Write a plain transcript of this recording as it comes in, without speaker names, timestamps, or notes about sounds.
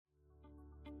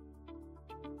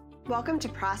Welcome to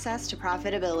Process to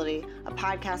Profitability, a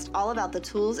podcast all about the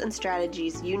tools and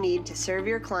strategies you need to serve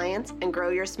your clients and grow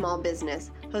your small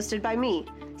business, hosted by me,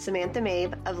 Samantha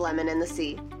Mabe of Lemon and the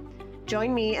Sea.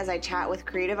 Join me as I chat with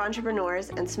creative entrepreneurs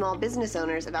and small business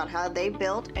owners about how they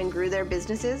built and grew their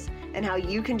businesses and how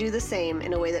you can do the same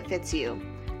in a way that fits you.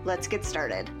 Let's get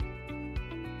started.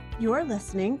 You're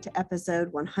listening to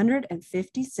episode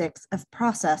 156 of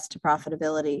Process to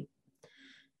Profitability.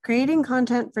 Creating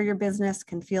content for your business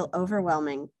can feel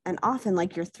overwhelming and often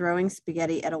like you're throwing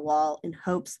spaghetti at a wall in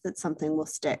hopes that something will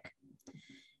stick.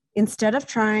 Instead of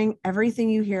trying everything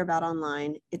you hear about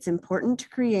online, it's important to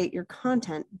create your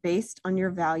content based on your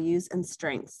values and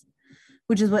strengths,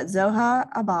 which is what Zoha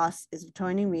Abbas is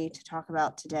joining me to talk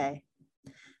about today.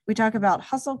 We talk about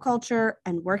hustle culture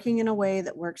and working in a way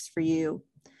that works for you.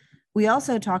 We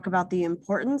also talk about the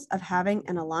importance of having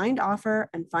an aligned offer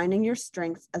and finding your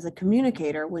strengths as a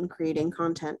communicator when creating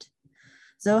content.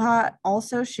 Zoha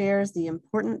also shares the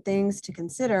important things to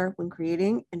consider when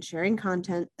creating and sharing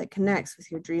content that connects with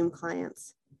your dream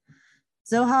clients.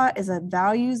 Zoha is a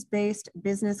values-based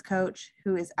business coach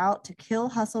who is out to kill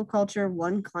hustle culture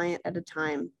one client at a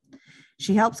time.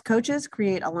 She helps coaches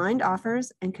create aligned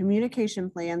offers and communication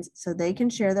plans so they can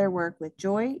share their work with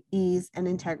joy, ease, and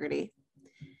integrity.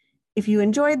 If you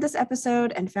enjoyed this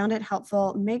episode and found it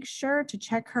helpful, make sure to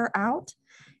check her out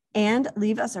and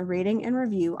leave us a rating and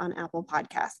review on Apple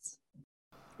Podcasts.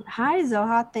 Hi,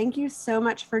 Zoha. Thank you so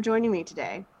much for joining me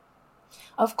today.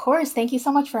 Of course. Thank you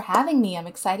so much for having me. I'm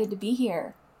excited to be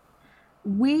here.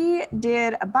 We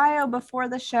did a bio before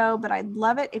the show, but I'd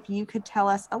love it if you could tell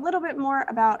us a little bit more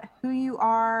about who you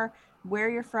are, where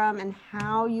you're from, and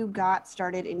how you got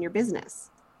started in your business.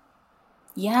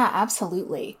 Yeah,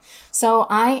 absolutely. So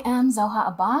I am Zoha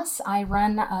Abbas. I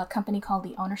run a company called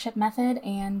The Ownership Method,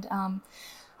 and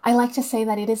I like to say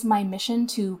that it is my mission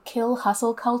to kill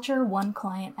hustle culture one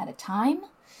client at a time.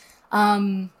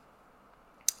 And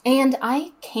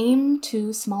I came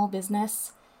to small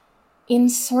business in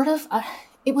sort of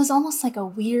it was almost like a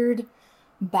weird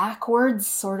backwards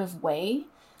sort of way.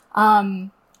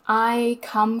 I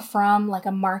come from like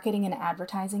a marketing and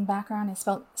advertising background. I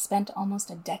spent almost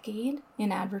a decade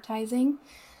in advertising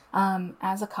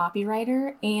as a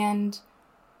copywriter. And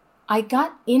I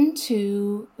got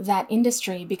into that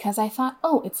industry because I thought,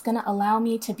 oh, it's going to allow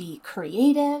me to be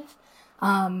creative.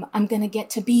 I'm going to get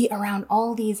to be around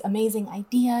all these amazing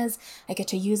ideas. I get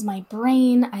to use my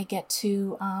brain. I get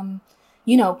to,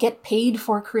 get paid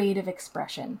for creative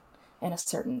expression in a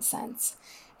certain sense.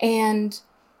 And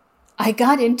I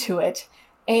got into it,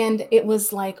 and it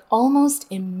was like almost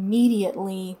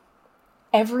immediately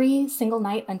every single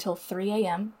night until 3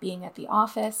 a.m. being at the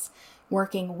office,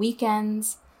 working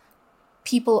weekends,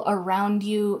 people around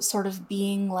you sort of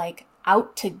being like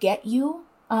out to get you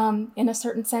in a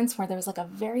certain sense, where there was like a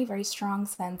very, very strong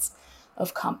sense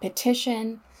of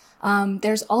competition.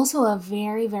 There's also a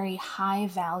very, very high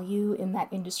value in that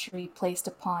industry placed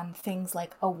upon things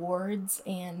like awards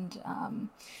and,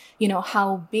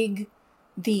 how big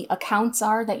the accounts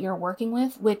are that you're working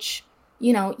with, which,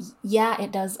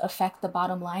 it does affect the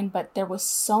bottom line, but there was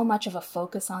so much of a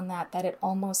focus on that it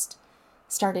almost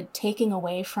started taking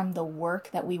away from the work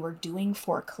that we were doing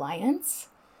for clients.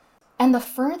 And the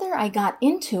further I got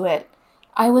into it,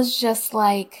 I was just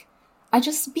like, I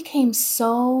just became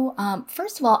so,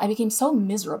 first of all, I became so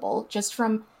miserable just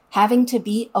from having to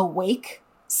be awake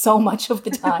so much of the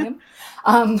time,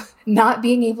 not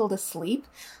being able to sleep.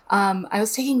 I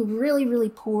was taking really, really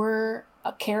poor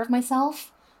care of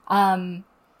myself. I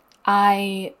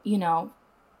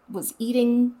was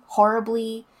eating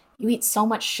horribly. You eat so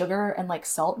much sugar and like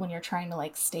salt when you're trying to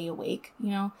like stay awake,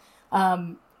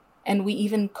 and we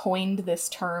even coined this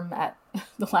term at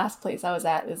the last place I was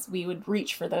at, is we would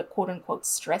reach for the quote unquote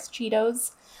stress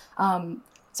Cheetos.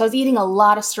 So I was eating a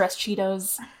lot of stress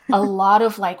Cheetos, a lot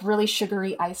of like really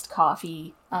sugary iced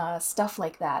coffee, stuff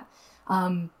like that.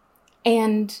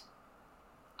 And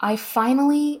I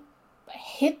finally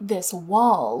hit this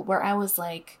wall where I was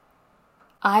like,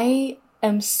 I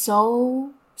am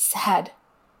so sad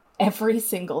every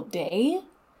single day.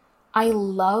 I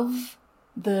love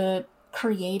the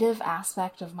creative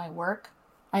aspect of my work.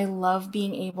 I love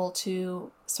being able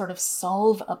to sort of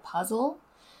solve a puzzle.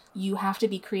 You have to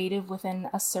be creative within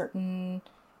a certain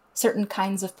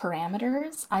kinds of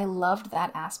parameters. I loved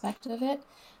that aspect of it,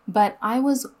 but I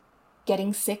was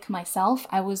getting sick myself.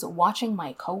 I was watching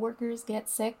my coworkers get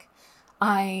sick.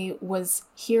 I was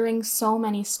hearing so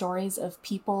many stories of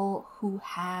people who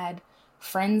had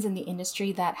friends in the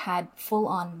industry that had full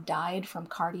on died from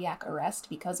cardiac arrest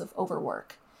because of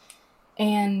overwork.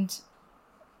 And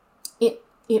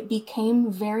it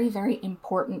became very, very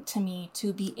important to me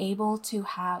to be able to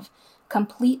have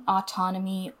complete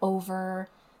autonomy over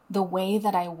the way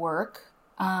that I work,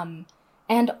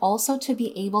 and also to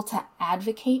be able to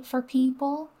advocate for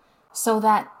people so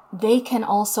that they can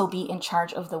also be in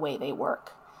charge of the way they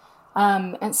work.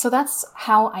 And so that's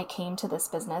how I came to this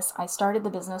business. I started the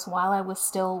business while I was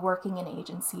still working in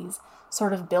agencies,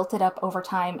 sort of built it up over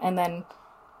time, and then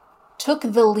took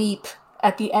the leap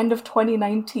at the end of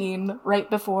 2019, right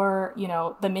before,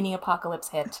 the mini apocalypse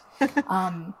hit.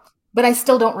 But I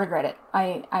still don't regret it.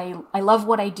 I love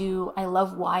what I do. I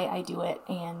love why I do it.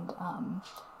 And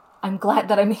I'm glad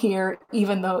that I'm here,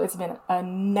 even though it's been a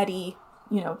nutty,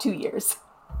 2 years.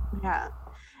 Yeah.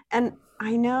 And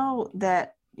I know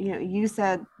that, you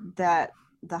said that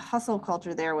the hustle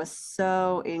culture there was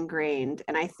so ingrained.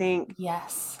 And I think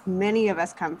Yes. many of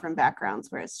us come from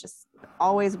backgrounds where it's just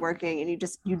always working and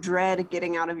you dread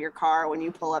getting out of your car when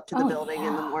you pull up to the building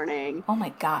in the morning. Oh my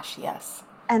gosh, yes.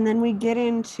 And then we get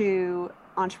into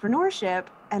entrepreneurship,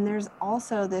 and there's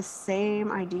also this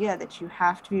same idea that you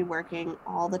have to be working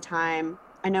all the time.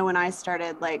 I know when I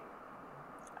started, like,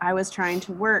 I was trying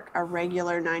to work a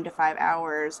regular 9 to 5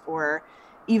 hours or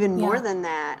even more than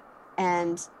that.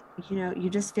 And, you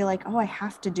just feel like, oh, I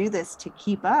have to do this to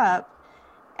keep up.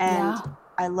 And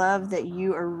I love that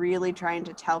you are really trying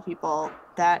to tell people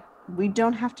that we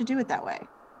don't have to do it that way.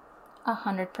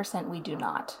 100% we do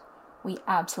not. We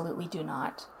absolutely do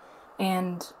not.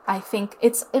 And I think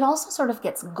it also sort of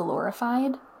gets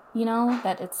glorified,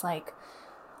 that it's like,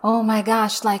 oh my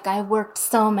gosh, like I worked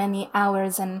so many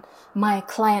hours and my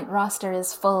client roster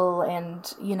is full and,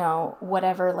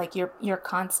 whatever, like you're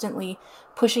constantly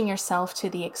pushing yourself to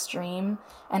the extreme.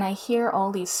 And I hear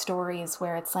all these stories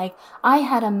where it's like, I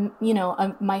had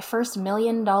my first $1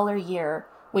 million year,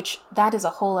 which that is a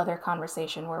whole other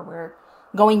conversation where we're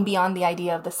going beyond the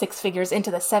idea of the 6 figures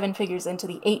into the 7 figures into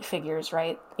the 8 figures,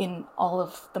 right? In all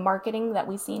of the marketing that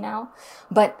we see now.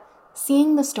 But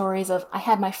seeing the stories of, I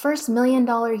had my first $1 million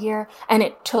year and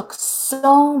it took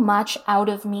so much out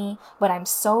of me, but I'm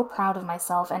so proud of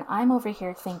myself. And I'm over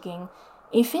here thinking,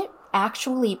 if it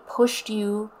actually pushed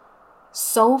you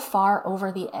so far over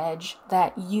the edge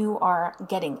that you are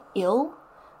getting ill,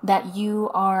 that you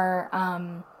are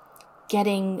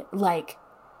getting like,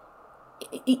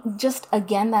 just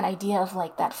again, that idea of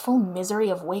like that full misery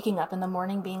of waking up in the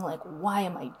morning being like, why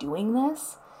am I doing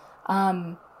this?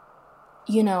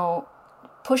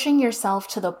 Pushing yourself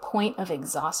to the point of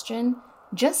exhaustion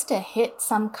just to hit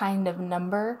some kind of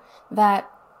number that,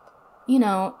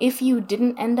 if you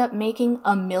didn't end up making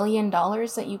 $1 million,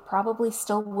 that you probably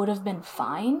still would have been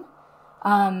fine.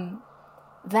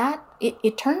 That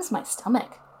it turns my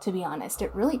stomach, to be honest.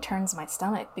 It really turns my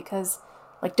stomach because,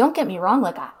 like, don't get me wrong,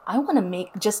 like, I want to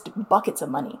make just buckets of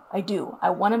money. I do.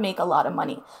 I want to make a lot of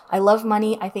money. I love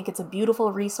money. I think it's a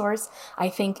beautiful resource. I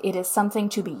think it is something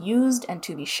to be used and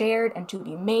to be shared and to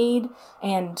be made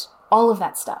and all of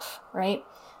that stuff, right?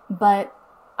 But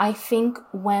I think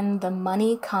when the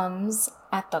money comes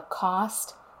at the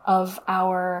cost of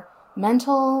our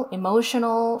mental,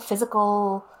 emotional,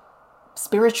 physical,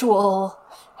 spiritual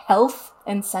health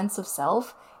and sense of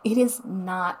self, it is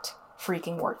not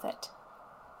freaking worth it.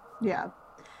 Yeah,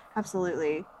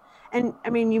 absolutely. And I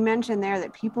mean, you mentioned there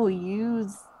that people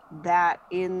use that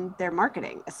in their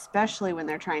marketing, especially when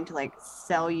they're trying to like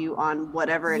sell you on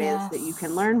whatever it is that you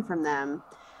can learn from them.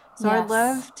 So I'd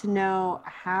love to know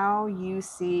how you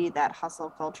see that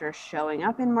hustle culture showing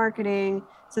up in marketing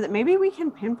so that maybe we can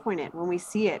pinpoint it when we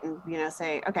see it and,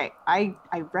 say, okay, I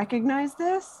recognize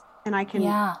this and I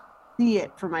can see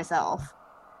it for myself.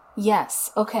 Yes.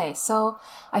 Okay. So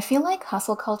I feel like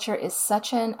hustle culture is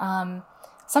such an,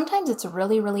 sometimes it's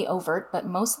really, really overt, but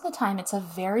most of the time it's a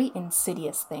very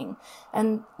insidious thing.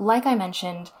 And like I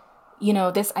mentioned,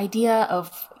 this idea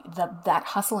of that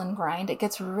hustle and grind, it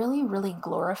gets really, really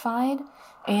glorified.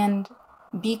 And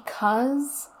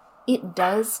because it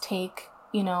does take,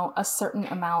 a certain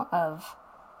amount of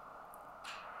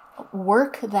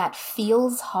work that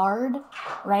feels hard,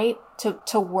 right?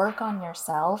 To work on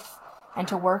yourself and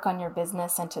to work on your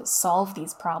business and to solve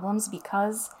these problems,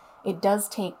 because it does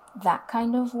take that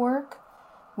kind of work,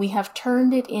 we have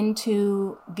turned it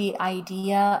into the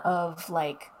idea of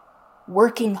like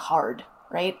working hard,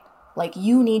 right? Like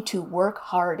you need to work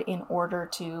hard in order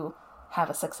to have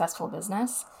a successful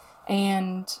business.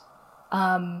 And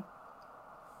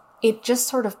it just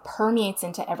sort of permeates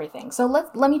into everything. So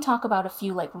let me talk about a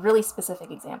few like really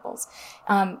specific examples.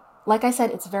 Like I said,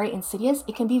 it's very insidious.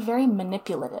 It can be very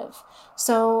manipulative.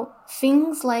 So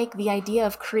things like the idea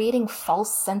of creating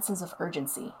false senses of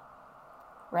urgency,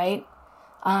 right?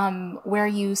 where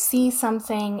you see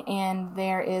something and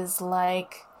there is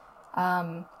like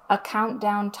a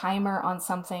countdown timer on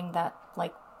something that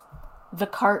like the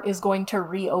cart is going to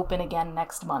reopen again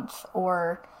next month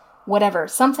or whatever,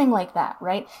 something like that,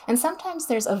 right? And sometimes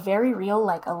there's a very real,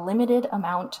 like a limited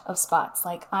amount of spots.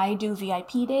 Like I do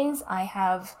VIP days, I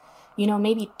have,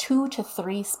 maybe 2 to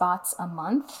 3 spots a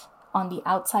month on the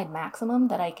outside maximum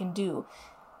that I can do.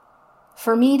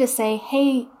 For me to say,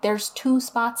 hey, there's 2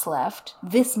 spots left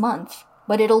this month,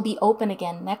 but it'll be open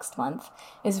again next month,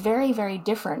 is very, very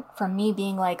different from me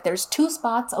being like, there's 2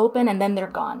 spots open and then they're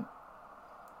gone,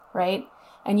 right?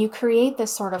 And you create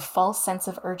this sort of false sense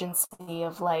of urgency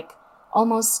of like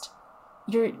almost,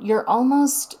 you're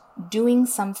almost doing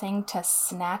something to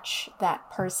snatch that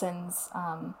person's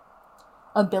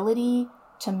ability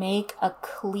to make a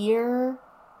clear,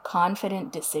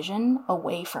 confident decision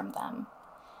away from them.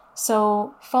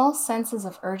 So false senses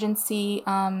of urgency,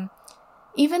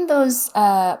 even those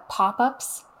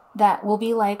pop-ups that will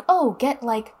be like, oh, get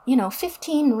like,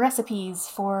 15 recipes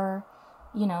for,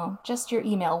 just your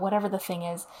email, whatever the thing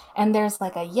is. And there's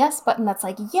like a yes button that's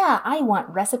like, yeah, I want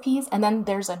recipes. And then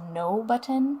there's a no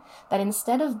button that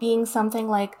instead of being something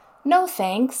like, no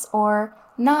thanks, or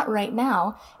not right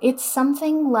now, it's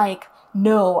something like,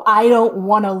 no, I don't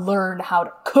want to learn how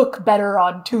to cook better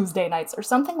on Tuesday nights, or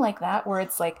something like that, where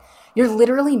it's like, you're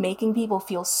literally making people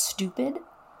feel stupid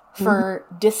for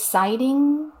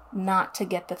deciding not to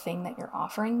get the thing that you're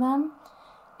offering them.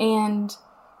 And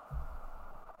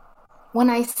when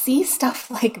I see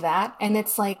stuff like that, and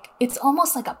it's like, it's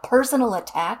almost like a personal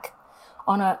attack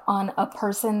on a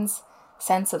person's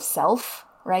sense of self,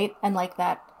 right? And like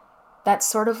that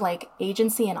sort of like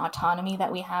agency and autonomy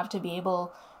that we have to be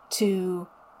able to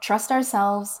trust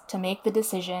ourselves to make the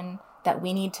decision that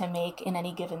we need to make in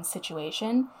any given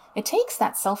situation. It takes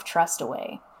that self-trust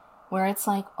away, where it's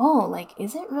like, oh, like,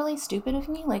 is it really stupid of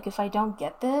me? Like, if I don't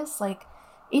get this, like,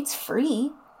 it's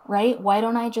free, right? Why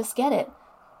don't I just get it?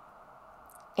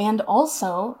 And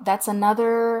also, that's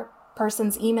another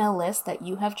person's email list that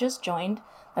you have just joined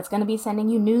that's going to be sending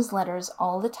you newsletters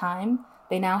all the time.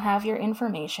 They now have your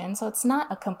information, so it's not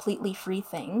a completely free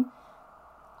thing.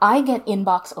 I get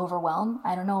inbox overwhelmed.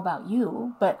 I don't know about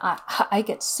you, but I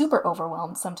get super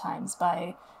overwhelmed sometimes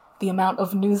by the amount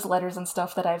of newsletters and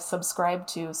stuff that I've subscribed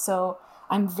to. So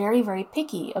I'm very, very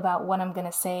picky about what I'm going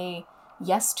to say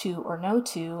yes to or no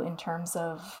to in terms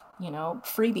of,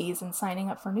 freebies and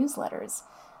signing up for newsletters.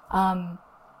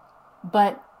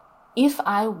 But if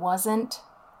I wasn't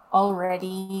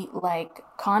already like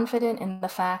confident in the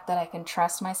fact that I can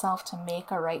trust myself to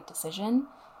make a right decision,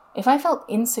 if I felt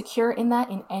insecure in that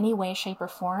in any way, shape, or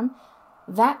form,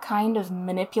 that kind of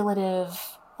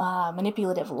manipulative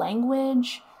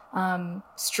language,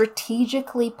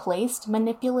 strategically placed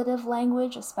manipulative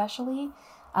language especially,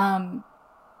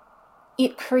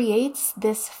 it creates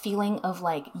this feeling of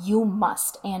like, you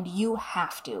must, and you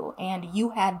have to, and you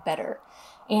had better.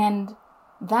 And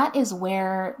that is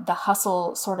where the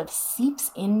hustle sort of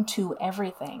seeps into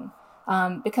everything.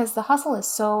 Because the hustle is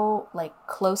so like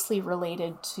closely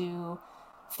related to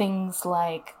things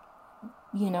like,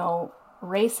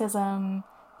 racism,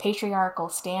 patriarchal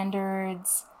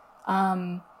standards.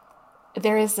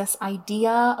 There is this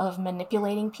idea of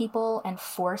manipulating people and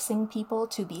forcing people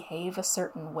to behave a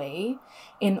certain way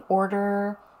in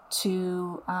order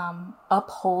to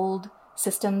uphold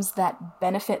systems that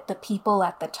benefit the people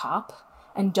at the top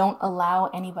and don't allow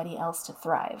anybody else to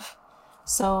thrive.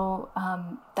 So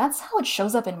that's how it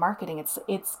shows up in marketing.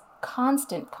 It's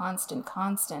constant,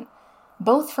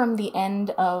 both from the end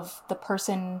of the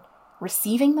person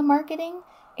receiving the marketing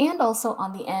and also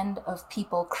on the end of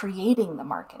people creating the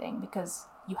marketing, because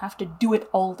you have to do it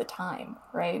all the time,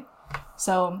 right?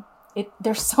 So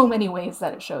there's so many ways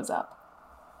that it shows up.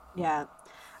 Yeah,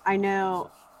 I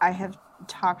know I have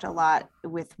talked a lot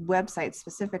with websites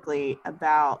specifically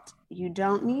about you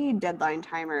don't need deadline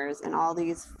timers and all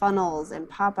these funnels and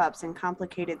pop-ups and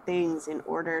complicated things in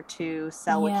order to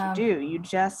sell what you do. You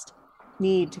just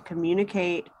need to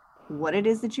communicate what it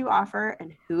is that you offer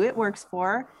and who it works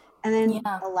for, and then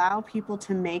allow people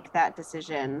to make that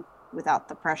decision without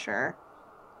the pressure.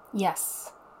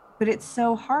 Yes. But it's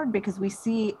so hard because we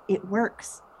see it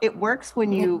works. It works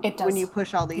when you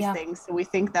push all these things. So we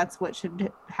think that's what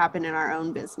should happen in our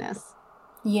own business.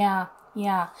 Yeah.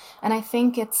 And I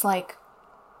think it's like,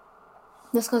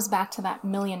 this goes back to that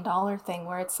 $1 million thing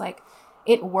where it's like,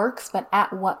 it works, but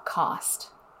at what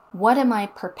cost? What am I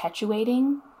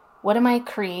perpetuating? What am I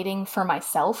creating for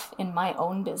myself in my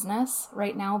own business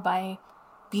right now by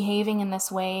behaving in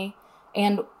this way?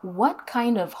 And what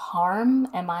kind of harm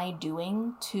am I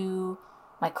doing to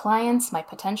my clients, my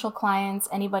potential clients,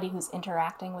 anybody who's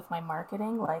interacting with my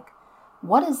marketing, like,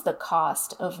 what is the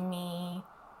cost of me,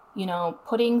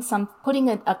 putting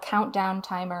a countdown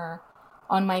timer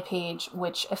on my page,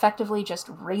 which effectively just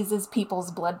raises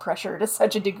people's blood pressure to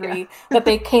such a degree that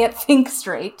they can't think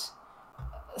straight.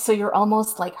 So you're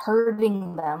almost like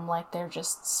hurting them like they're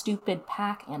just stupid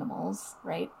pack animals,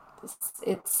 right?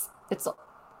 It's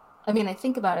I mean, I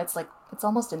think about it, it's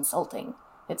almost insulting.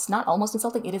 It's not almost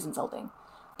insulting, it is insulting.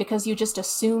 Because you just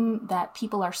assume that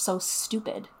people are so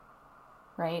stupid,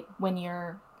 right? When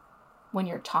you're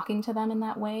talking to them in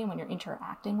that way, when you're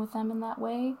interacting with them in that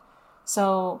way.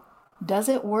 So does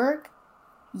it work?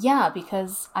 Yeah,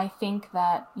 because I think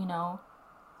that,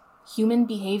 human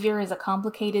behavior is a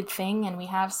complicated thing, and we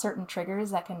have certain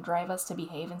triggers that can drive us to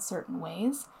behave in certain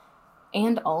ways.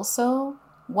 And also,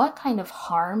 what kind of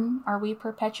harm are we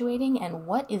perpetuating, and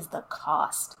what is the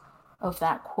cost of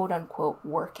that quote unquote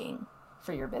working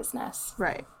for your business?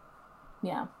 Right.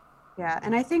 Yeah. Yeah.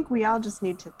 And I think we all just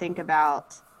need to think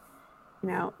about,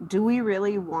 do we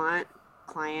really want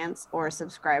clients or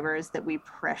subscribers that we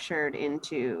pressured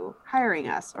into hiring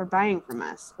us or buying from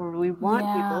us? Or we want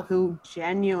people who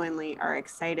genuinely are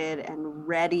excited and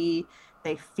ready.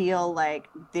 They feel like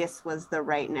this was the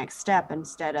right next step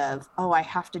instead of, oh, I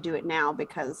have to do it now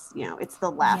because, it's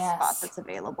the last spot that's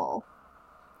available.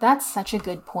 That's such a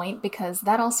good point, because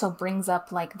that also brings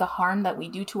up like the harm that we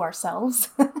do to ourselves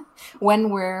when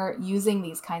we're using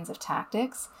these kinds of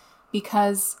tactics.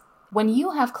 Because when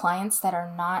you have clients that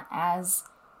are not as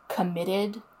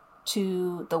committed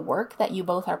to the work that you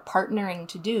both are partnering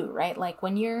to do, right? Like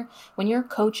when you're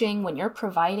coaching, when you're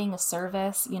providing a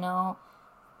service,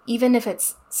 even if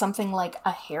it's something like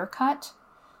a haircut,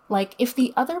 like if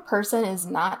the other person is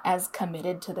not as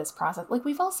committed to this process, like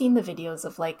we've all seen the videos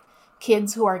of like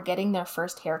kids who are getting their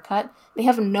first haircut. They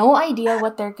have no idea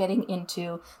what they're getting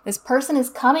into. This person is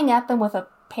coming at them with a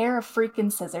pair of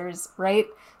freaking scissors, right?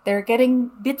 They're getting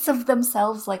bits of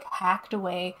themselves like hacked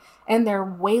away, and they're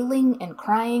wailing and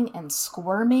crying and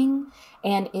squirming,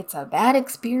 and it's a bad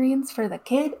experience for the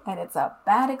kid, and it's a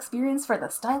bad experience for the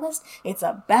stylist, it's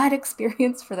a bad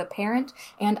experience for the parent.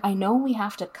 And I know we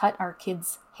have to cut our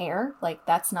kids' hair, like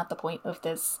that's not the point of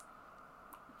this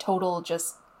total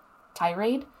just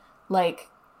tirade. Like,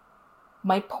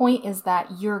 my point is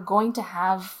that you're going to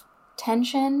have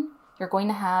tension. You're going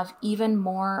to have even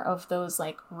more of those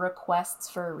like requests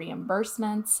for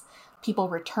reimbursements, people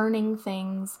returning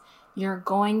things. You're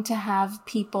going to have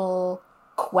people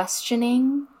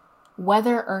questioning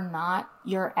whether or not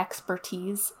your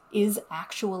expertise is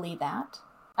actually that.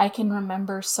 I can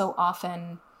remember so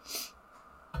often,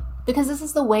 because this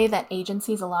is the way that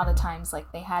agencies a lot of times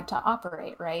like they had to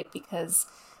operate, right? Because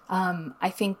I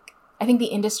think the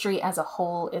industry as a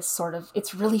whole is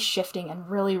it's really shifting and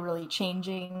really, really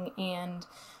changing, and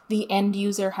the end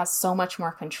user has so much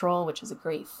more control, which is a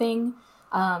great thing.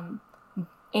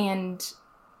 And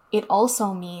it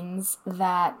also means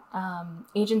that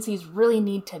agencies really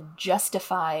need to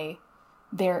justify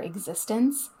their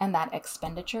existence and that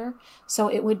expenditure. So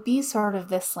it would be sort of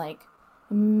this like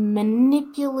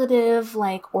manipulative,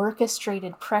 like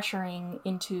orchestrated pressuring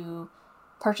into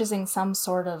purchasing some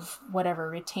sort of whatever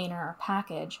retainer or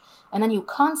package. And then you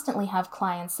constantly have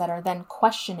clients that are then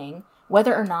questioning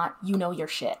whether or not you know your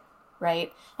shit,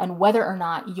 right? And whether or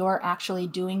not you're actually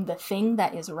doing the thing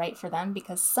that is right for them,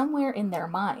 because somewhere in their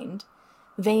mind,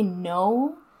 they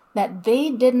know that they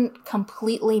didn't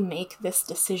completely make this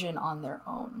decision on their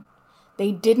own.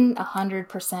 They didn't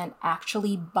 100%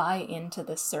 actually buy into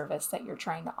this service that you're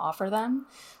trying to offer them.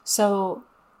 So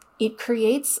it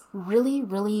creates really,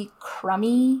 really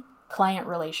crummy client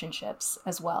relationships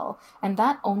as well. And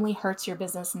that only hurts your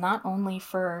business, not only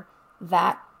for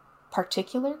that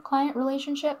particular client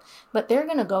relationship, but they're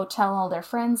going to go tell all their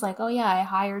friends like, oh yeah, I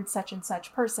hired such and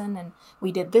such person and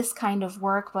we did this kind of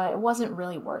work, but it wasn't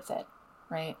really worth it,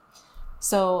 right?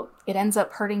 So it ends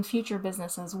up hurting future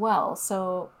business as well.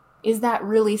 So is that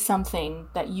really something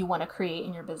that you want to create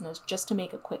in your business just to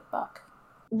make a quick buck?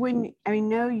 I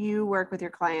know you work with your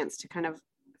clients to kind of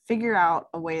figure out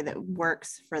a way that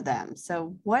works for them.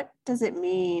 So what does it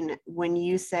mean when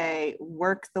you say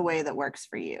work the way that works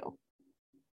for you?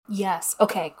 Yes.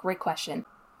 Okay. Great question.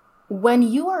 When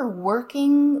you are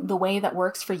working the way that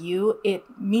works for you, it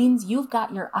means you've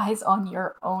got your eyes on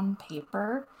your own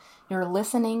paper. You're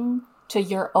listening to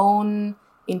your own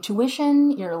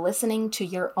intuition. You're listening to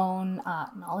your own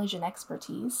knowledge and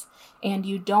expertise. And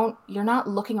you're not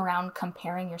looking around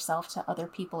comparing yourself to other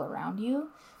people around you.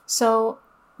 So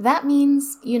that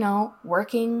means,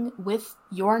 working with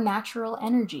your natural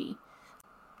energy.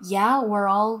 Yeah, we're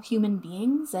all human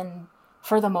beings, and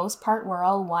for the most part, we're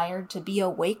all wired to be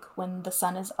awake when the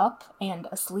sun is up and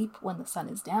asleep when the sun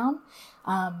is down.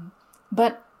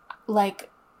 But like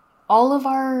all of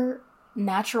our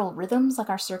natural rhythms, like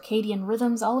our circadian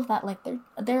rhythms, all of that, like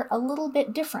they're a little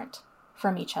bit different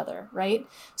from each other, right?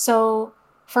 So,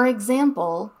 for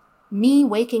example, me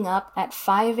waking up at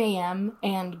 5 a.m.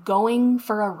 and going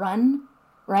for a run,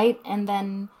 right? And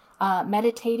then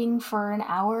meditating for an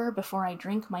hour before I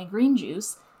drink my green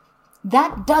juice,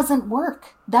 that doesn't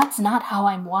work. That's not how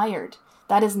I'm wired.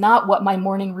 That is not what my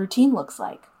morning routine looks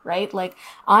like, right? Like,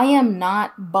 I am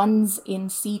not buns in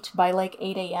seat by like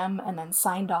 8 a.m. and then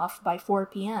signed off by 4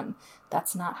 p.m.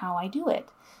 That's not how I do it.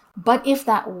 But if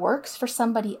that works for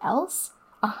somebody else,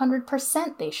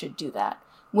 100% they should do that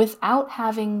without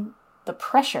having the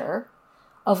pressure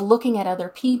of looking at other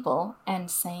people and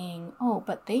saying, oh,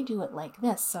 but they do it like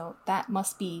this, so that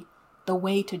must be the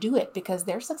way to do it because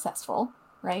they're successful,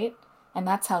 right? And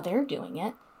that's how they're doing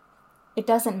it. It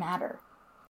doesn't matter.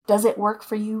 Does it work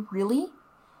for you really?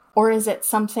 Or is it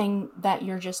something that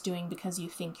you're just doing because you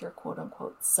think you're quote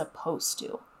unquote supposed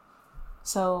to?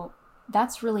 So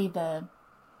that's really the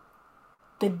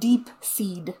deep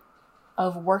seed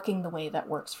of working the way that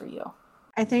works for you.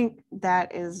 I think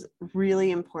that is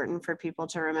really important for people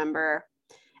to remember.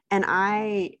 And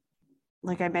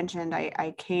like I mentioned,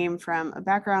 I came from a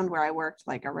background where I worked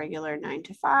like a regular 9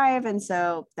 to 5. And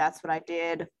so that's what I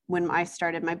did when I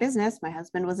started my business. My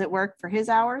husband was at work for his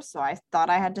hours, so I thought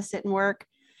I had to sit and work.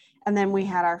 And then we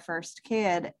had our first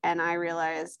kid, and I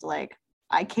realized like,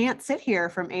 I can't sit here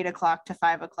from 8 o'clock to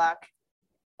 5 o'clock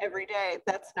every day.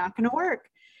 That's not going to work.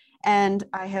 And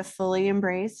I have fully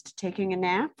embraced taking a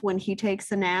nap when he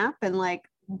takes a nap. And like,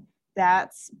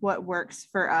 that's what works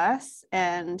for us.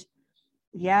 And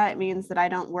yeah, it means that I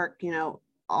don't work,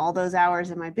 all those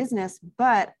hours in my business,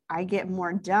 but I get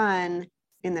more done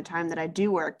in the time that I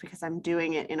do work because I'm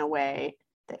doing it in a way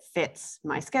that fits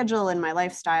my schedule and my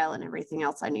lifestyle and everything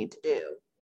else I need to do.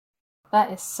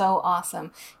 That is so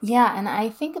awesome. Yeah, and I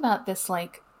think about this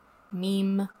like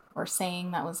meme or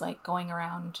saying that was like going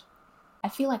around. I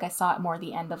feel like I saw it more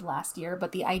the end of last year,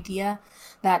 but the idea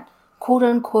that quote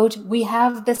unquote, we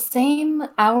have the same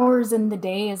hours in the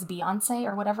day as Beyonce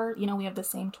or whatever, we have the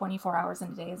same 24 hours in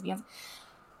a day as Beyonce.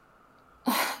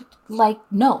 Like,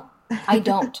 no, I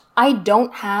don't. I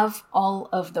don't have all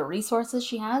of the resources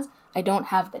she has. I don't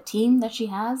have the team that she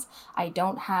has. I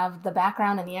don't have the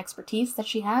background and the expertise that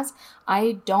she has.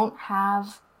 I don't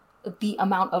have the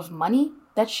amount of money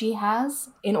that she has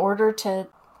in order to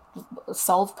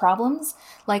solve problems.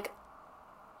 Like,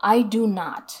 I do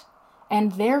not.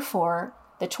 And therefore,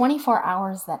 the 24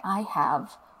 hours that I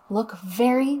have look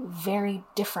very, very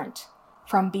different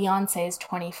from Beyonce's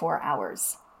 24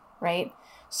 hours, right?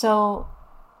 So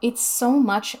it's so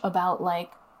much about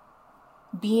like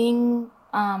being,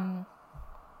 I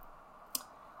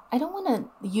don't want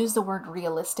to use the word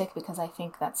realistic because I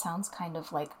think that sounds kind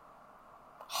of like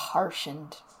harsh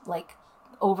and like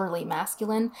overly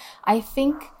masculine. I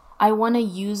think I want to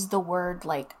use the word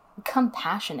like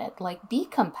compassionate, like be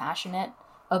compassionate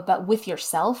about with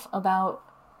yourself about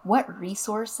what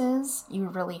resources you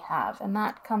really have. And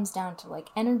that comes down to like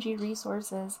energy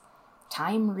resources,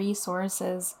 time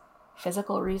resources,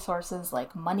 physical resources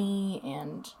like money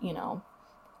and,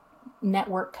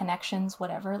 network connections,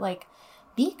 whatever. Like,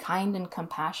 be kind and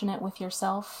compassionate with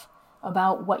yourself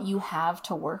about what you have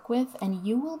to work with, and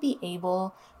you will be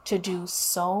able to do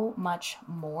so much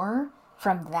more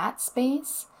from that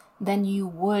space than you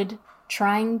would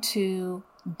trying to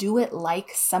do it like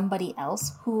somebody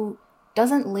else who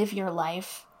doesn't live your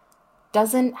life,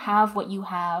 doesn't have what you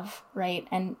have, right?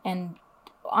 And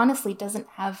honestly doesn't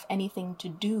have anything to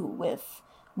do with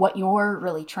what you're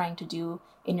really trying to do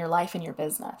in your life and your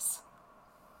business.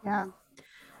 Yeah.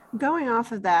 Going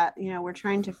off of that, we're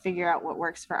trying to figure out what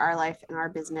works for our life and our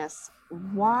business.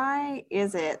 Why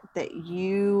is it that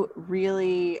you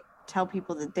really tell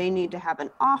people that they need to have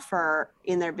an offer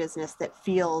in their business that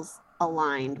feels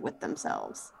aligned with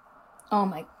themselves? Oh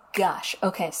my gosh.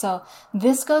 Okay, so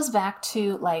this goes back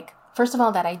to like, first of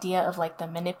all, that idea of like the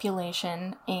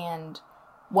manipulation and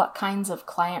what kinds of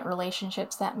client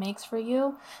relationships that makes for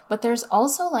you. But there's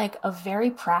also like a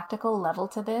very practical level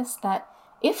to this that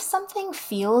if something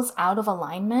feels out of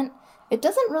alignment, it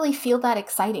doesn't really feel that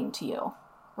exciting to you,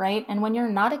 right? And when you're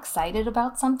not excited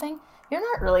about something, you're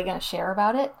not really going to share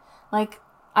about it. Like,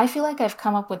 I feel like I've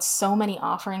come up with so many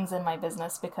offerings in my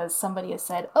business because somebody has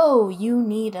said, oh, you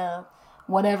need a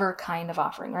whatever kind of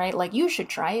offering, right? Like, you should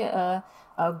try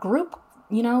a group,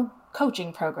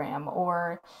 coaching program,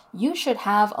 or you should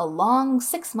have a long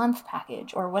 6-month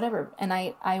package or whatever. And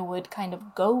I would kind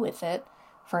of go with it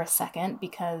for a second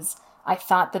because I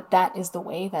thought that that is the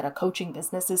way that a coaching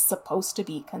business is supposed to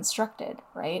be constructed,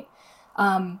 right?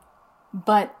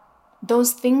 But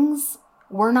those things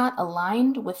were not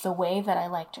aligned with the way that I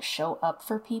like to show up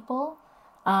for people.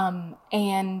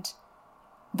 And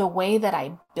the way that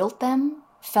I built them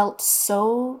felt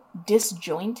so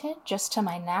disjointed just to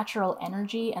my natural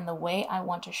energy and the way I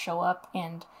want to show up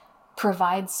and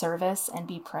provide service and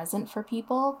be present for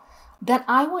people, that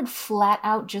I would flat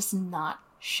out just not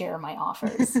share my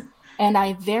offers. And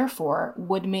I therefore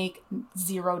would make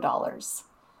 $0.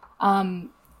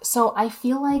 So I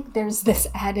feel like there's this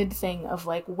added thing of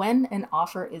like when an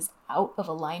offer is out of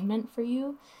alignment for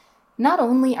you, not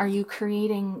only are you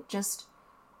creating just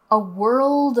a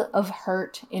world of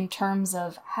hurt in terms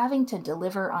of having to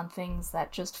deliver on things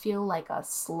that just feel like a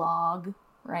slog,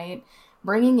 right?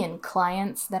 Bringing in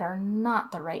clients that are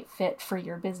not the right fit for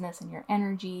your business and your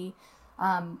energy,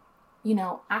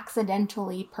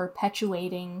 accidentally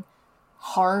perpetuating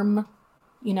harm,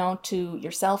 to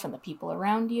yourself and the people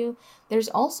around you. There's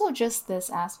also just this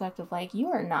aspect of like, you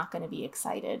are not going to be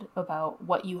excited about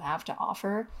what you have to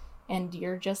offer, and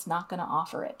you're just not going to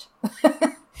offer it.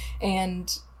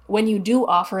 And when you do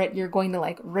offer it, you're going to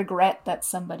like regret that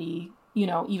somebody,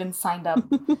 even signed up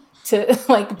to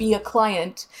like be a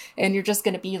client, and you're just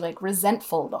going to be like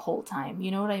resentful the whole time.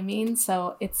 You know what I mean?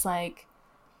 So it's like,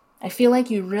 I feel like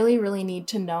you really, really need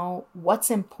to know what's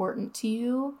important to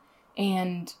you,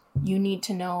 and you need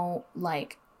to know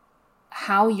like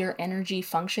how your energy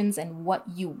functions and what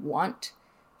you want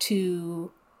to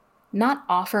not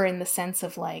offer in the sense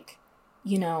of like,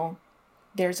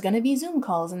 there's going to be Zoom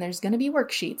calls and there's going to be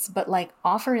worksheets, but like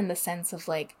offer in the sense of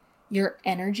like your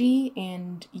energy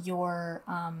and your,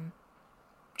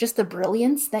 just the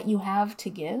brilliance that you have to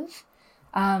give.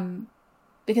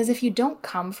 Because if you don't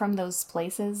come from those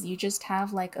places, you just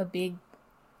have like a big,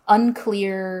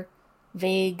 unclear,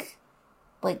 vague,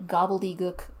 like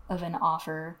gobbledygook of an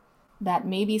offer that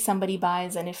maybe somebody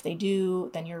buys, and if they do,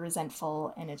 then you're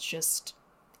resentful, and it's just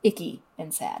icky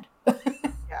and sad.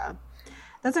 Yeah.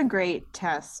 That's a great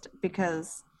test,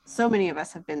 because so many of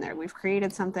us have been there. We've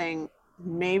created something,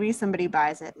 maybe somebody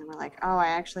buys it, and we're like, oh, I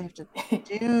actually have to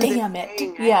do Damn this it.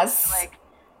 thing. Yes. I have to, like,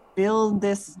 build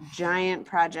this giant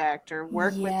project or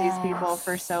work with these people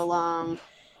for so long.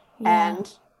 Yeah.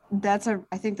 And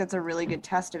I think that's a really good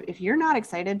test of, if you're not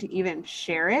excited to even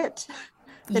share it,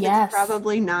 then Yes. it's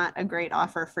probably not a great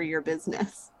offer for your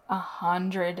business.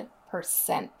 100%.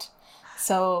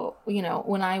 So,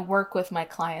 when I work with my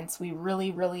clients, we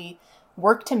really, really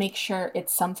work to make sure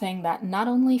it's something that not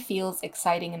only feels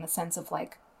exciting in the sense of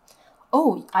like,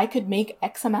 oh, I could make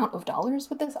X amount of dollars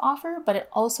with this offer, but it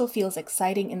also feels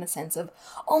exciting in the sense of,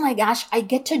 oh my gosh, I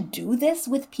get to do this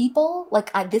with people.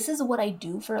 Like, this is what I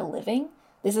do for a living.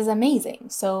 This is amazing.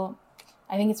 So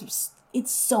I think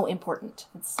it's so important.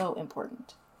 It's so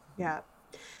important. Yeah.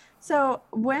 So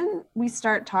when we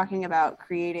start talking about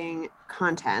creating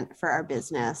content for our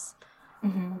business,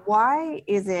 why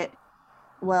is it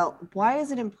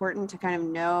important to kind of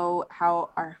know how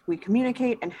we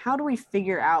communicate, and how do we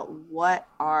figure out what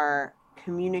our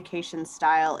communication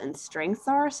style and strengths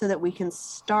are so that we can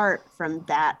start from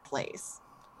that place?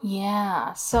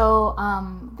 Yeah. So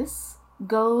this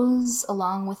goes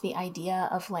along with the idea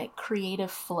of like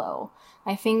creative flow.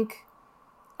 I think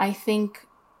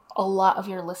a lot of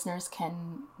your listeners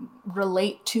can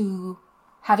relate to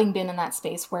having been in that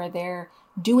space where they're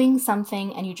doing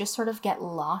something and you just sort of get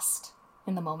lost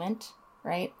in the moment,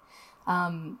 right?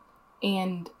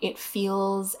 And it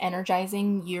feels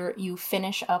energizing. You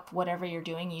finish up whatever you're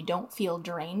doing. You don't feel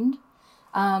drained.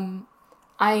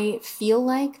 I feel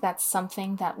like that's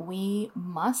something that we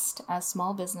must, as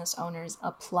small business owners,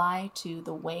 apply to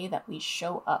the way that we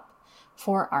show up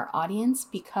for our audience,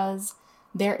 because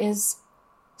there is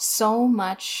so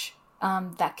much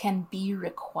that can be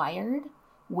required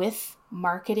with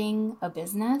marketing a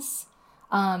business.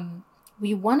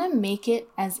 We want to make it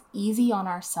as easy on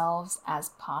ourselves as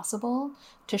possible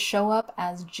to show up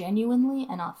as genuinely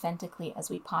and authentically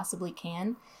as we possibly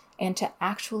can, and to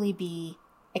actually be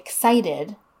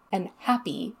excited and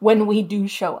happy when we do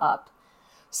show up.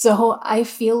 So I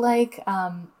feel like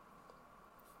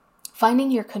finding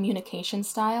your communication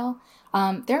style,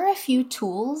 there are a few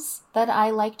tools that I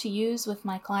like to use with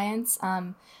my clients.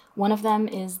 One of them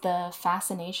is the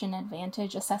Fascination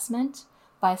Advantage Assessment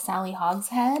by Sally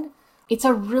Hogshead. It's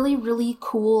a really, really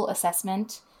cool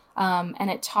assessment,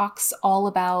 and it talks all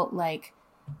about like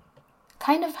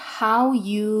kind of how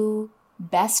you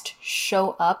best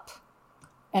show up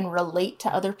and relate to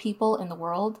other people in the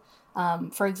world.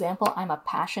 For example, I'm a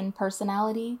passion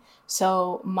personality,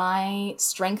 so my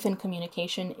strength in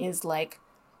communication is like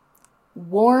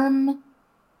warm,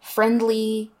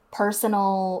 friendly,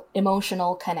 personal,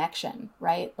 emotional connection,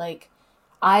 right? Like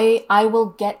I will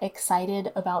get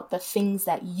excited about the things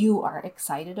that you are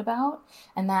excited about,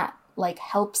 and that like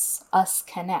helps us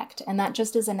connect. And that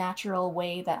just is a natural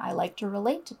way that I like to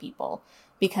relate to people,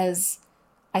 because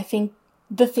I think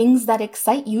the things that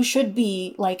excite you should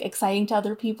be like exciting to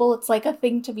other people. It's like a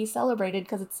thing to be celebrated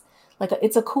because it's like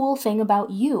it's a cool thing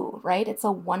about you, right? It's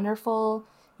a wonderful,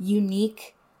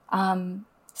 unique,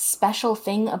 special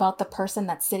thing about the person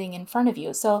that's sitting in front of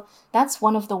you. So that's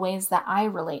one of the ways that I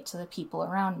relate to the people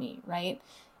around me, right?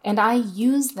 And I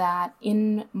use that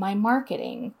in my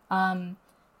marketing. The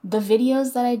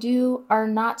videos that I do are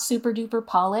not super duper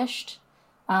polished.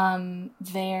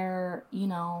 They're,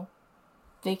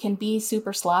 they can be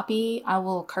super sloppy. I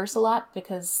will curse a lot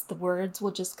because the words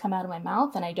will just come out of my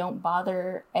mouth and I don't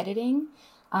bother editing.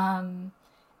 Um,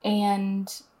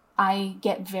 and I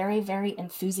get very, very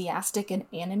enthusiastic and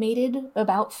animated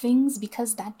about things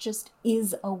because that just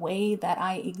is a way that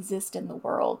I exist in the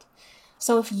world.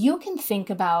 So if you can think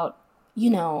about,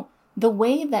 the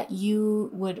way that you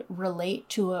would relate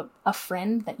to a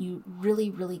friend that you really,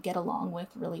 really get along with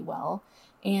really well,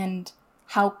 and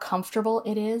how comfortable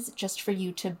it is just for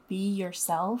you to be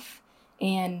yourself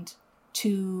and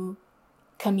to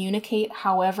communicate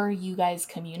however you guys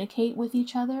communicate with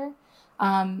each other,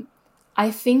 I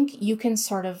think you can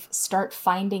sort of start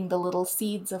finding the little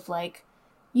seeds of like,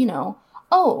 you know,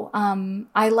 oh,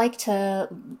 I like to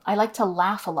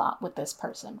laugh a lot with this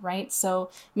person, right? So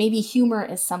maybe humor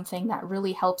is something that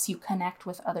really helps you connect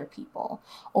with other people.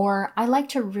 Or I like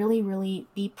to really, really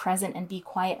be present and be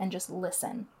quiet and just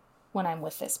listen when I'm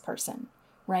with this person,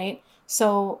 right?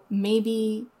 So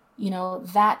maybe,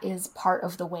 that is part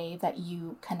of the way that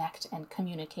you connect and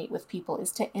communicate with people,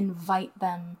 is to invite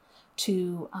them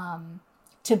to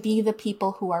be the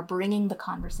people who are bringing the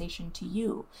conversation to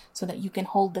you so that you can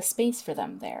hold the space for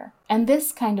them there. And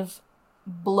this kind of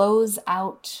blows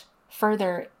out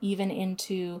further even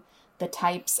into the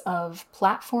types of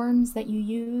platforms that you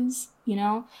use.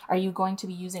 Are you going to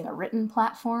be using a written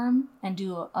platform and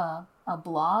do a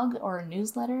blog or a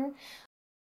newsletter?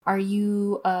 Are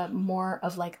you more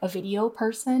of like a video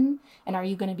person? And are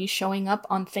you going to be showing up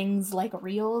on things like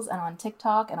Reels and on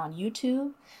TikTok and on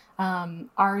YouTube?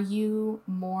 Are you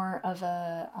more of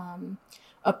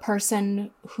a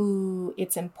person who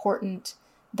it's important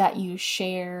that you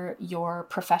share your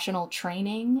professional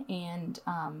training and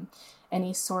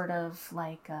any sort of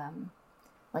like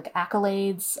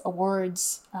accolades,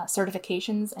 awards,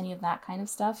 certifications, any of that kind of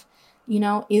stuff?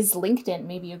 Is LinkedIn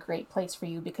maybe a great place for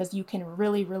you because you can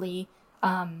really, really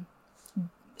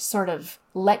sort of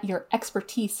let your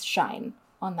expertise shine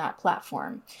on that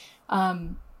platform.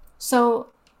 So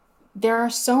there are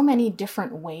so many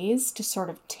different ways to sort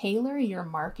of tailor your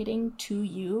marketing to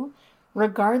you,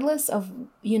 regardless of,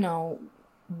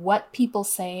 what people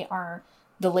say are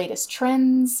the latest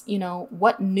trends,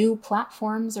 what new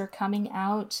platforms are coming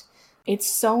out. It's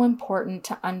so important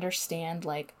to understand,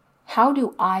 like, how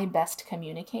do I best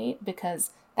communicate?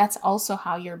 Because that's also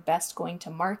how you're best going to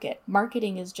market.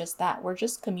 Marketing is just that. We're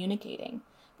just communicating.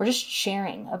 We're just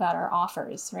sharing about our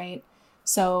offers, right?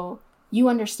 So you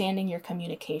understanding your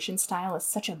communication style is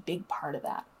such a big part of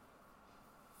that.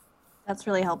 That's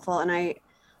really helpful. And I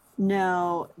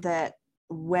know that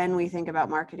when we think about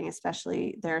marketing,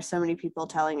 especially, there are so many people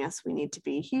telling us we need to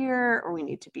be here or we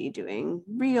need to be doing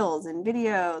reels and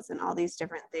videos and all these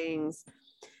different things.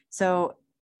 So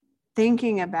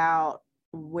thinking about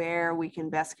where we can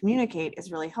best communicate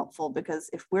is really helpful, because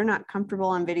if we're not comfortable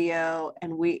on video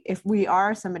and if we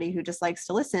are somebody who just likes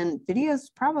to listen, video is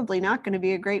probably not going to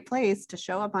be a great place to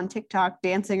show up on TikTok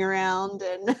dancing around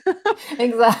and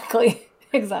Exactly. it's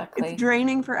Exactly.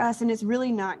 draining for us, and it's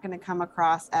really not going to come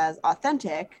across as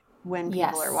authentic when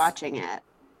people are Yes. watching it.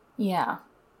 Yeah.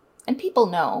 And people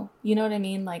know, you know what I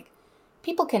mean? Like,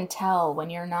 people can tell when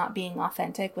you're not being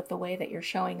authentic with the way that you're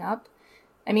showing up.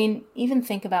 I mean, even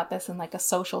think about this in like a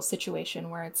social situation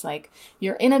where it's like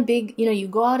you're in a big, you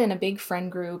go out in a big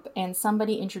friend group and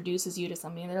somebody introduces you to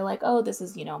somebody and they're like, oh, this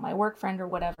is, my work friend or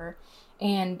whatever.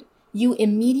 And you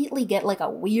immediately get like a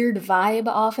weird vibe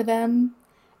off of them.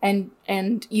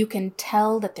 And you can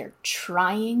tell that they're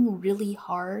trying really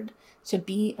hard to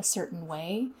be a certain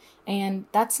way. And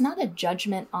that's not a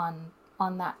judgment on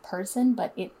that person,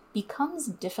 but it becomes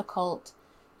difficult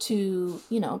to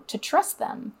trust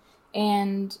them.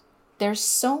 And there's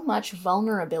so much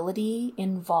vulnerability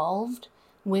involved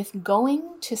with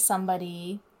going to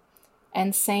somebody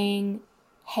and saying,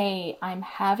 hey, I'm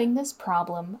having this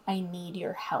problem. I need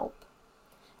your help.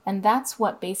 And that's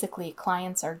what basically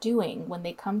clients are doing when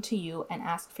they come to you and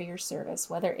ask for your service,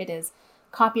 whether it is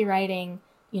copywriting,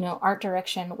 art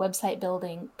direction, website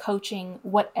building, coaching,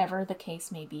 whatever the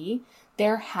case may be.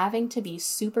 They're having to be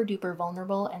super duper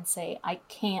vulnerable and say, I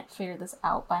can't figure this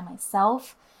out by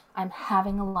myself. I'm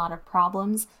having a lot of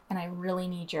problems and I really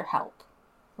need your help,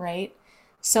 right?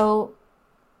 So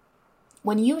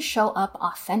when you show up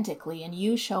authentically and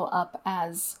you show up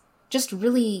as just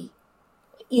really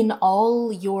in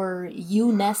all your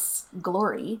you-ness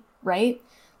glory, right?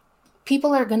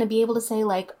 People are going to be able to say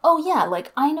like, oh yeah,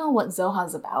 like I know what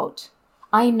Zoha's about.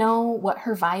 I know what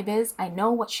her vibe is. I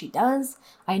know what she does.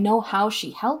 I know how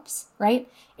she helps, right?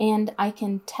 And I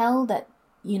can tell that,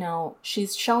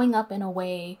 she's showing up in a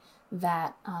way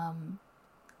that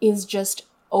is just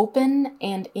open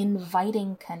and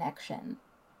inviting connection,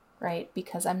 right?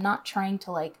 Because I'm not trying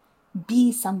to like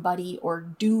be somebody or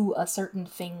do a certain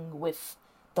thing with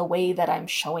the way that I'm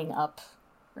showing up,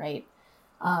 right?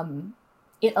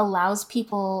 It allows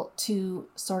people to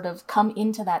sort of come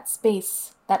into that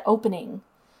space, that opening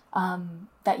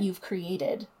that you've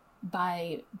created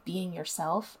by being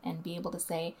yourself and be able to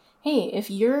say, hey, if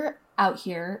you're out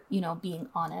here, being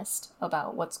honest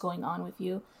about what's going on with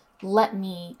you, let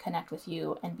me connect with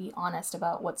you and be honest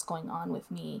about what's going on with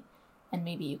me, and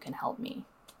maybe you can help me.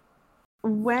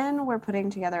 When we're putting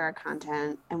together our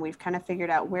content and we've kind of figured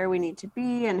out where we need to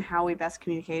be and how we best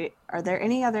communicate, are there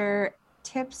any other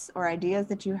tips or ideas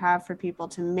that you have for people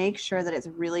to make sure that it's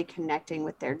really connecting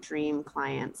with their dream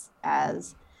clients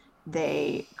as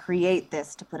they create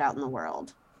this to put out in the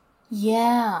world?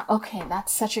 Yeah, okay,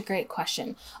 that's such a great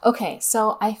question. Okay,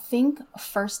 so I think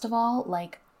first of all,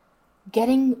 like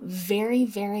getting very,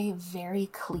 very, very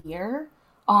clear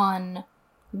on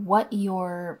what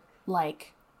your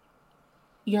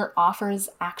offer's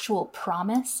actual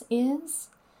promise is,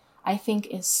 I think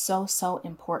is so, so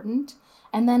important.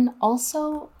 And then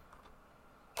also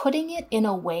putting it in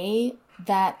a way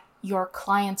that your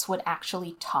clients would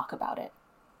actually talk about it,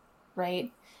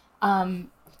 right?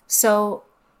 So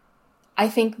I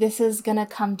think this is going to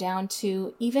come down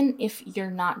to, even if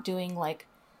you're not doing like,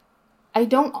 I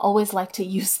don't always like to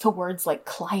use the words like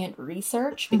client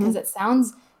research because it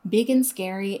sounds big and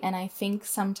scary. And I think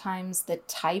sometimes the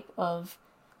type of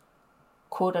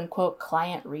quote unquote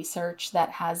client research that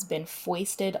has been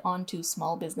foisted onto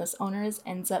small business owners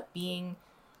ends up being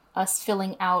us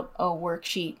filling out a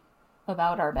worksheet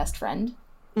about our best friend,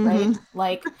 right?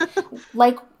 Like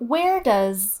where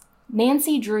does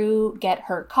Nancy Drew get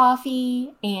her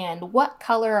coffee, and what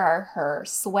color are her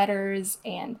sweaters,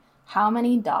 and how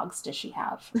many dogs does she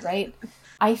have, right?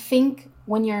 I think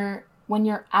when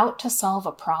you're out to solve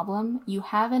a problem, you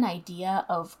have an idea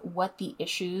of what the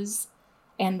issues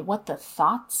and what the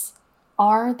thoughts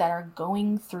are that are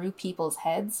going through people's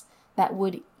heads that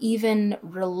would even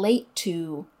relate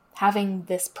to having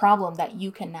this problem that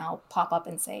you can now pop up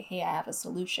and say, hey, I have a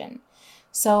solution.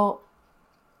 So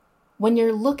when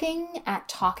you're looking at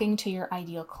talking to your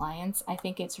ideal clients, I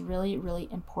think it's really, really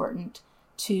important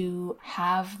to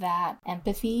have that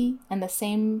empathy and the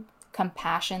same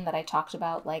compassion that I talked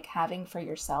about, like having for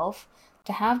yourself,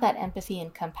 to have that empathy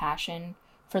and compassion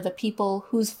for the people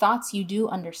whose thoughts you do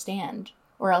understand,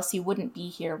 or else you wouldn't be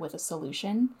here with a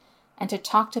solution, and to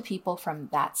talk to people from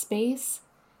that space.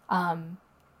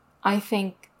 I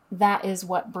think that is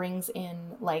what brings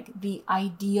in like the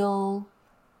ideal,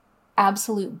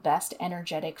 absolute best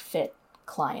energetic fit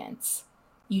clients.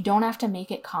 You don't have to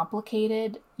make it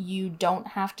complicated. You don't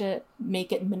have to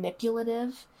make it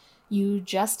manipulative. You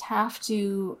just have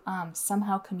to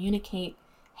somehow communicate,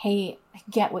 hey, I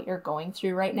get what you're going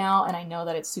through right now, and I know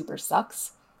that it super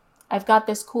sucks. I've got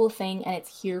this cool thing, and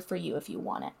it's here for you if you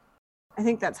want it. I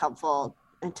think that's helpful,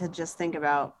 and to just think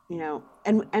about,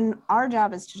 and our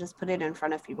job is to just put it in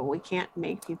front of people. We can't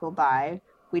make people buy.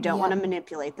 We don't want to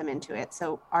manipulate them into it.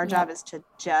 So our job is to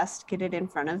just get it in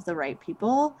front of the right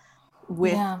people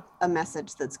with a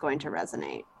message that's going to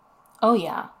resonate. Oh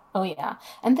yeah. Oh yeah.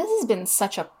 And this has been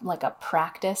such a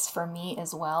practice for me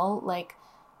as well. Like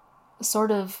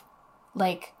sort of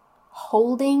like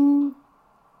holding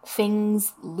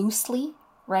things loosely,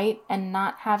 right? And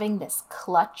not having this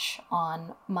clutch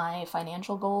on my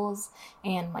financial goals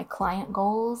and my client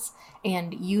goals,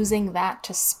 and using that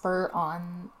to spur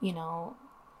on,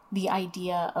 the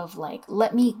idea of like,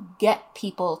 let me get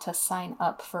people to sign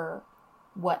up for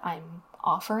what I'm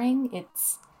offering.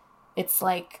 It's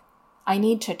like, I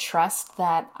need to trust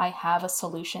that I have a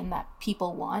solution that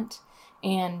people want.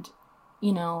 And,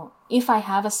 if I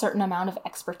have a certain amount of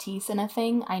expertise in a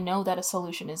thing, I know that a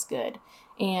solution is good.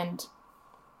 And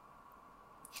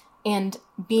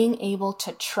being able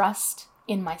to trust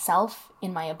in myself,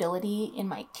 in my ability, in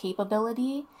my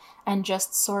capability, and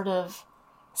just sort of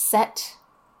set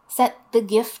the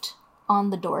gift on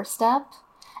the doorstep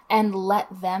and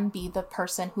let them be the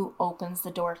person who opens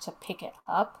the door to pick it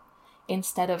up,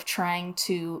 instead of trying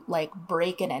to like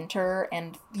break and enter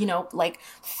and, like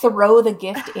throw the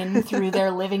gift in through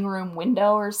their living room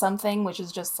window or something, which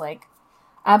is just like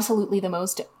absolutely the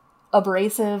most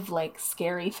abrasive, like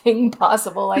scary thing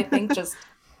possible. I think just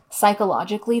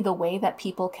psychologically, the way that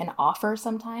people can offer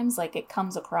sometimes, like it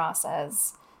comes across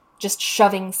as just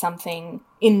shoving something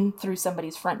in through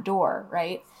somebody's front door,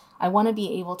 right? I want to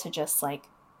be able to just like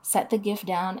set the gift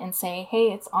down and say,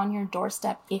 hey, it's on your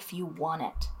doorstep if you want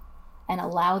it, and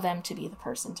allow them to be the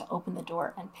person to open the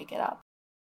door and pick it up.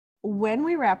 When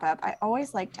we wrap up, I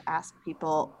always like to ask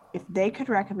people if they could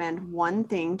recommend one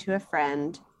thing to a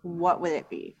friend, what would it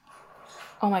be?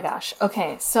 Oh my gosh.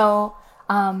 Okay. So,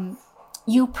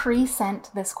 you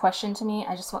pre-sent this question to me.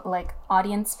 I just want, like,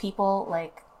 audience people,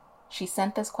 like, she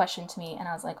sent this question to me and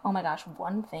I was like, oh my gosh,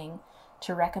 one thing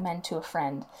to recommend to a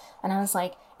friend. And I was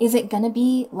like, is it going to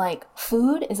be like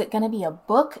food? Is it going to be a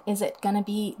book? Is it going to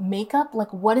be makeup?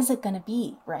 Like, what is it going to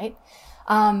be? Right.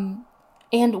 And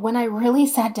when I really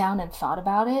sat down and thought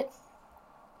about it,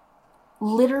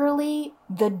 literally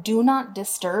the do not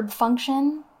disturb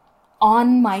function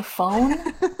on my phone,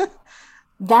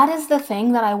 that is the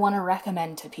thing that I want to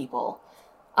recommend to people.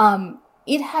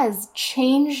 It has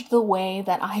changed the way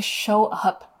that I show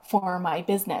up for my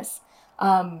business.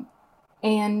 And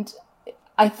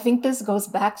I think this goes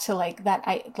back to like that,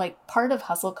 part of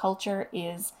hustle culture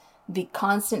is the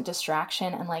constant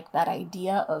distraction and like that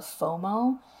idea of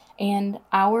FOMO. And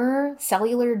our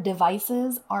cellular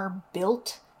devices are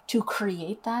built to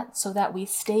create that so that we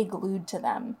stay glued to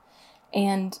them.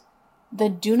 And the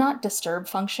do not disturb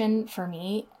function for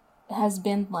me has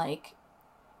been like,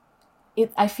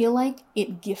 I feel like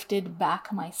it gifted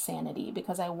back my sanity,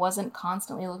 because I wasn't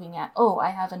constantly looking at, oh, I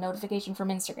have a notification from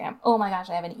Instagram. Oh my gosh,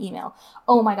 I have an email.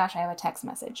 Oh my gosh, I have a text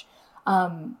message.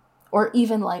 Or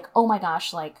even like, oh my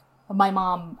gosh, like my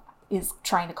mom is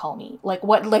trying to call me. Like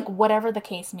whatever the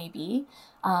case may be.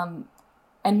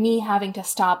 And me having to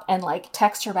stop and like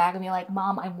text her back and be like,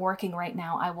 Mom, I'm working right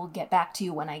now. I will get back to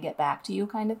you when I get back to you,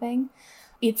 kind of thing.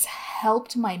 It's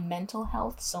helped my mental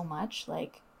health so much.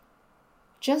 Like,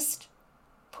 just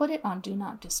put it on do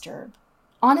not disturb.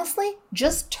 Honestly,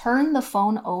 just turn the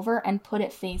phone over and put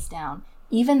it face down.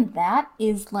 Even that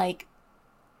is like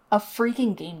a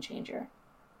freaking game changer.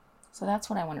 So that's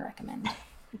what I want to recommend.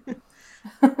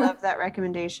 Love that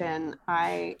recommendation.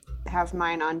 I have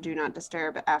mine on do not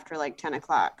disturb after like 10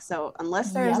 o'clock. So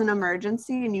unless there's an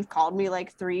emergency and you've called me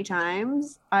like 3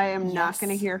 times, I am not going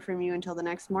to hear from you until the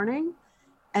next morning.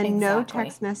 And no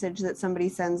text message that somebody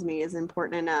sends me is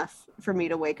important enough for me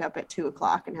to wake up at 2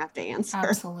 o'clock and have to answer.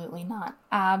 Absolutely not.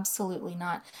 Absolutely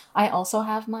not. I also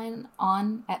have mine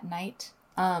on at night.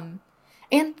 And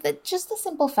just the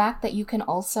simple fact that you can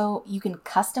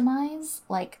customize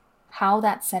like how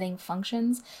that setting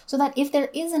functions so that if there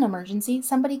is an emergency,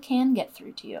 somebody can get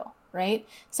through to you, right?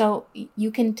 So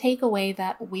you can take away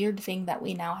that weird thing that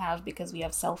we now have because we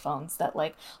have cell phones that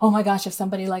like, oh my gosh, if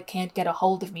somebody like can't get a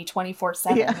hold of me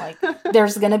 24/7, like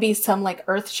there's going to be some like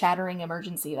earth-shattering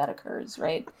emergency that occurs,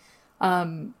 right?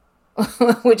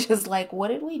 Which is like, what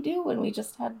did we do when we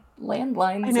just had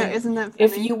landlines? I know, isn't that funny?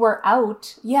 If you were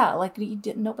out, like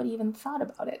nobody even thought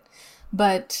about it.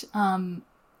 But,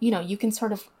 you can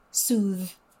sort of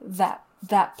soothe that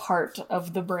part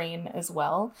of the brain as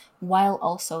well, while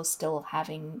also still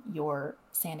having your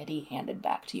sanity handed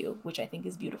back to you, which I think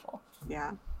is beautiful.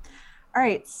 Yeah. All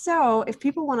right. So if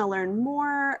people want to learn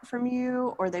more from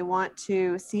you or they want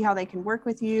to see how they can work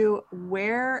with you,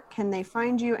 where can they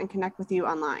find you and connect with you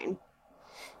online?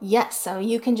 Yes, so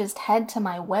you can just head to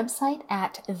my website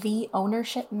at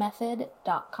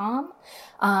theownershipmethod.com.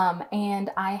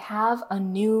 And I have a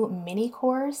new mini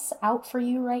course out for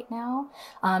you right now.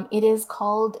 It is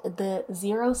called the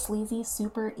Zero Sleazy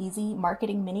Super Easy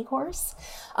Marketing Mini Course.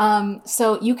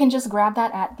 So you can just grab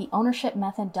that at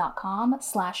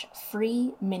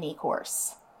theownershipmethod.com/free mini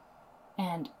course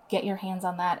and get your hands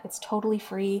on that. It's totally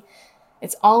free.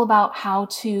 It's all about how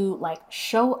to like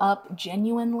show up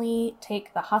genuinely,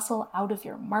 take the hustle out of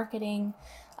your marketing,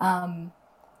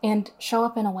 and show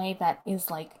up in a way that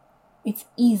is like, it's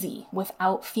easy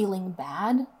without feeling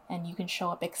bad, and you can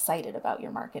show up excited about your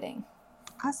marketing.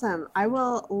 Awesome. I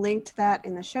will link to that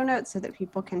in the show notes so that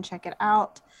people can check it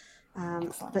out.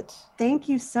 Excellent. But thank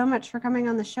you so much for coming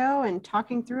on the show and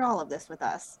talking through all of this with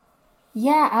us.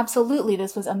 Yeah, absolutely.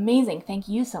 This was amazing. Thank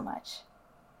you so much.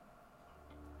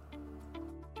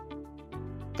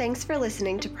 Thanks for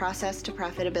listening to Process to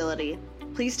Profitability.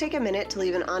 Please take a minute to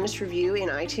leave an honest review in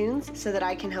iTunes so that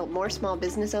I can help more small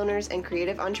business owners and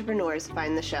creative entrepreneurs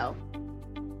find the show.